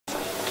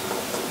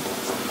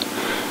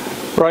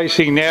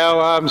Racing now,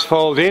 arms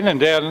fold in and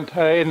down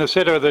in the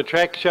centre of the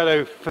track.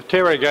 Shadow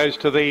Terror goes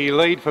to the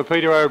lead for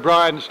Peter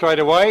O'Brien straight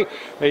away.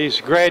 He's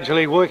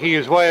gradually working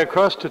his way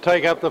across to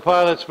take up the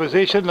pilot's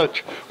position. The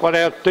one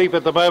out deep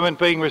at the moment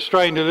being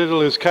restrained a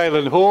little is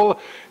Caelan Hall,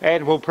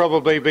 and will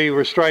probably be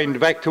restrained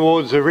back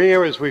towards the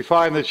rear as we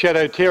find that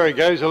Shadow Terror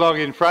goes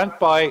along in front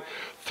by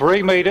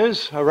 3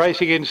 metres.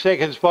 Racing in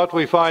second spot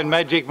we find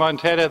Magic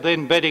Montana,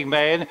 then Betting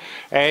Man,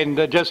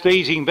 and just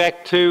easing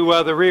back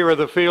to the rear of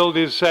the field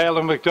is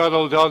Alan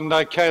McDonald on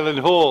Caelan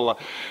Hall.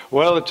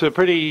 Well, it's a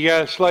pretty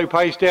slow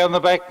pace down the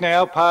back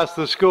now past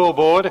the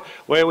scoreboard,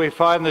 where we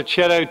find that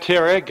Shadow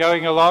Terror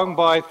going along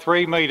by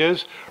 3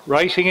 metres.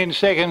 Racing in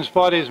second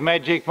spot is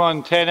Magic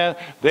Montana,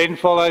 then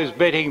follows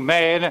Betting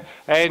Man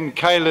and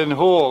Caelan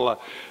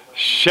Hall.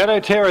 Shadow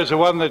Terror is the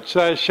one that's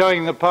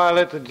showing the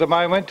pilot at the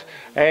moment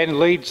and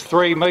leads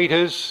 3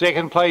 metres.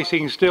 Second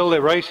placing still, they're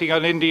racing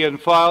on Indian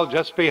file.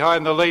 Just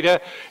behind the leader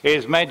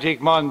is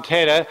Magic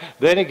Montana.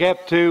 Then a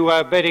gap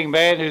to Betting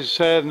Man, who's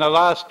in the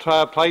last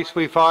place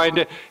we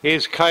find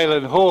is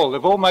Caelan Hall.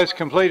 They've almost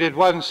completed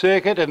one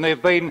circuit and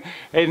they've been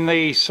in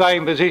the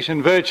same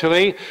position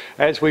virtually.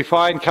 As we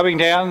find coming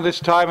down,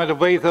 this time it'll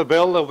be the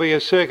bell. There'll be a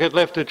circuit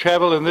left to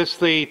travel, and this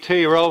the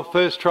 2-year-old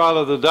first trial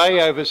of the day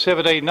over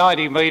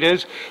 1790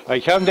 metres. They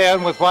come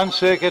down with one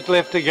circuit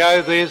left to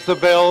go. There's the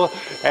bell,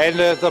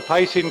 and the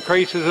pace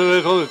increases a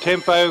little. The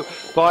tempo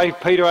by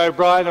Peter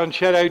O'Brien on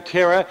Shadow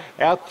Terror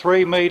out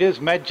 3 metres.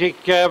 Magic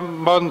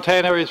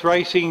Montana is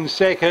racing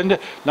second.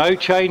 No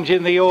change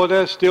in the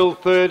order. Still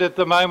third at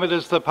the moment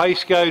as the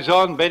pace goes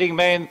on. Betting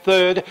Man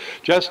third.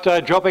 Just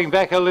dropping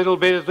back a little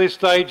bit at this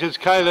stage is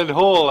Caelan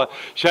Hall.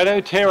 Shadow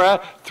Terror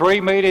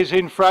 3 metres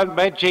in front.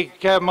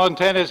 Magic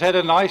Montana's had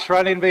a nice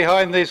run in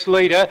behind this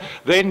leader.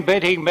 Then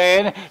Betting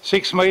Man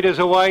 6 metres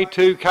away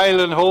to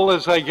Caelan Hall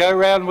as they go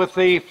round with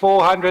the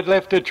 400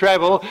 left to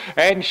travel,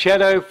 and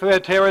Shadow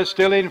Terror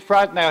still in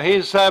front. Now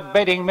here's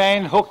Betting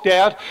Man hooked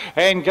out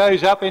and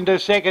goes up into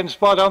second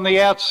spot on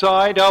the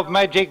outside of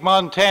Magic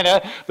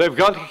Montana. They've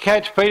got to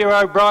catch Peter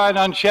O'Brien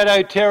on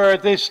Shadow Terror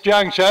at this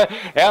juncture.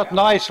 Out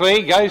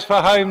nicely, goes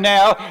for home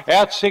now,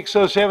 out 6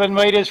 or 7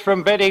 metres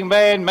from Betting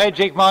Man,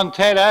 Magic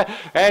Montana,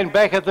 and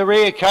back at the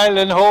rear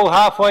Caelan Hall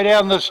halfway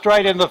down the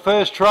straight in the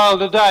first trial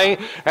today,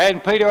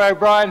 and Peter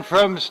O'Brien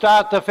from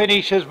start to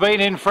finish has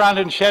been in front,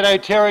 and Shadow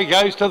Terror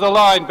goes to the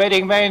line.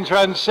 Betting Man's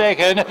run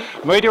second.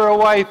 Metre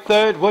away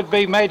third would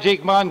be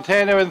Magic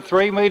Montana, and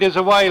 3 metres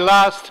away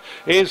last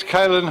is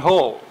Caelan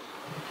Hall.